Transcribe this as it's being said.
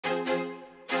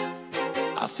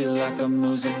I feel like I'm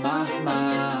losing my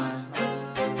mind.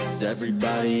 Is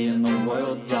everybody in the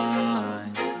world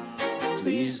blind?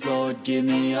 Please, Lord, give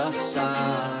me a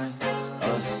sign,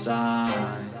 a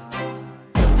sign.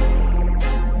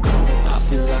 I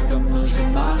feel like I'm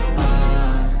losing my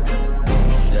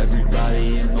mind. Is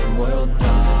everybody in the world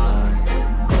blind?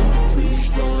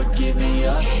 Please, Lord, give me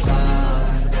a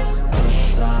sign, a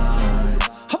sign.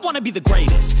 I wanna be the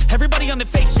greatest. Everybody on the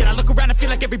fake shit. I look around and feel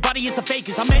like everybody is the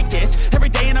fakest. I make this every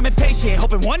day and I'm impatient,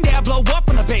 hoping one day I blow up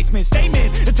from the basement.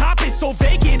 Statement, the top is so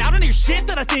vacant. I don't hear shit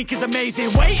that I think is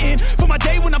amazing. Waiting for my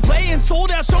day when I'm playing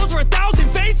sold out shows for 1,000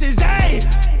 faces. Hey,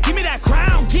 give me that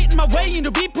crown, get in my way and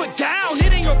to be put down.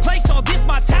 It ain't your place, all this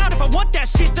my town. If I want that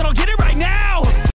shit, then I'll get it right now.